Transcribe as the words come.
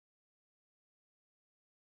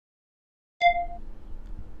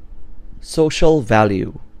Social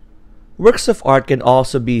value. Works of art can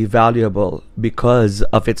also be valuable because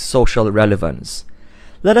of its social relevance.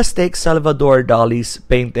 Let us take Salvador Dali's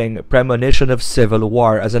painting Premonition of Civil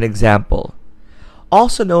War as an example.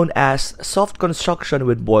 Also known as Soft Construction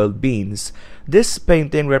with Boiled Beans, this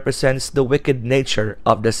painting represents the wicked nature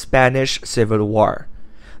of the Spanish Civil War.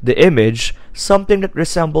 The image, something that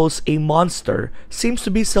resembles a monster, seems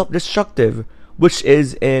to be self-destructive, which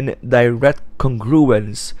is in direct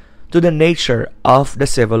congruence to the nature of the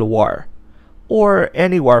Civil War, or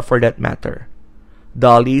any war for that matter.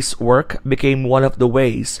 Dali's work became one of the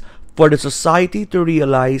ways for the society to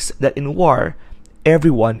realize that in war,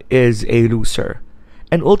 everyone is a loser.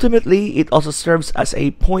 And ultimately, it also serves as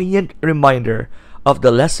a poignant reminder of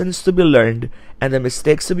the lessons to be learned and the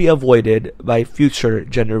mistakes to be avoided by future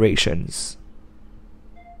generations.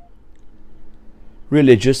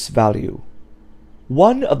 Religious value.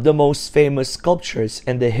 One of the most famous sculptures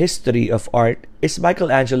in the history of art is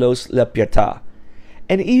Michelangelo's La Pietà,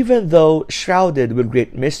 and even though shrouded with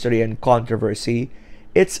great mystery and controversy,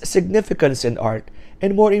 its significance in art,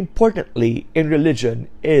 and more importantly in religion,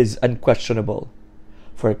 is unquestionable.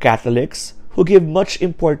 For Catholics, who give much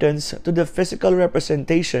importance to the physical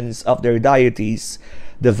representations of their deities,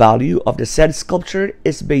 the value of the said sculpture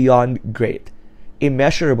is beyond great,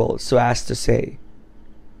 immeasurable so as to say.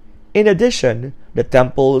 In addition, the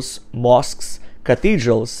temples, mosques,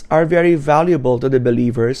 cathedrals are very valuable to the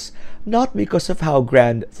believers not because of how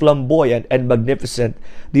grand, flamboyant, and magnificent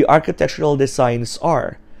the architectural designs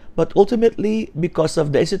are, but ultimately because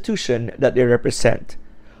of the institution that they represent.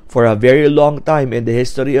 For a very long time in the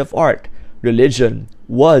history of art, religion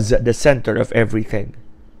was the center of everything.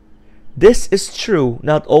 This is true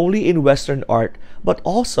not only in Western art but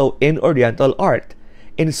also in Oriental art.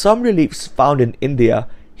 In some reliefs found in India,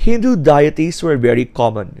 Hindu deities were very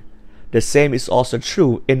common. The same is also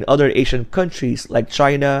true in other Asian countries like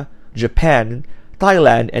China, Japan,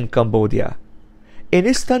 Thailand, and Cambodia. In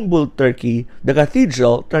Istanbul, Turkey, the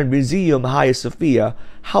cathedral turned museum Hagia Sophia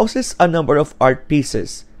houses a number of art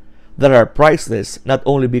pieces that are priceless not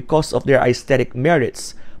only because of their aesthetic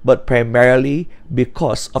merits, but primarily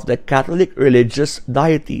because of the Catholic religious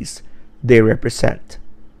deities they represent.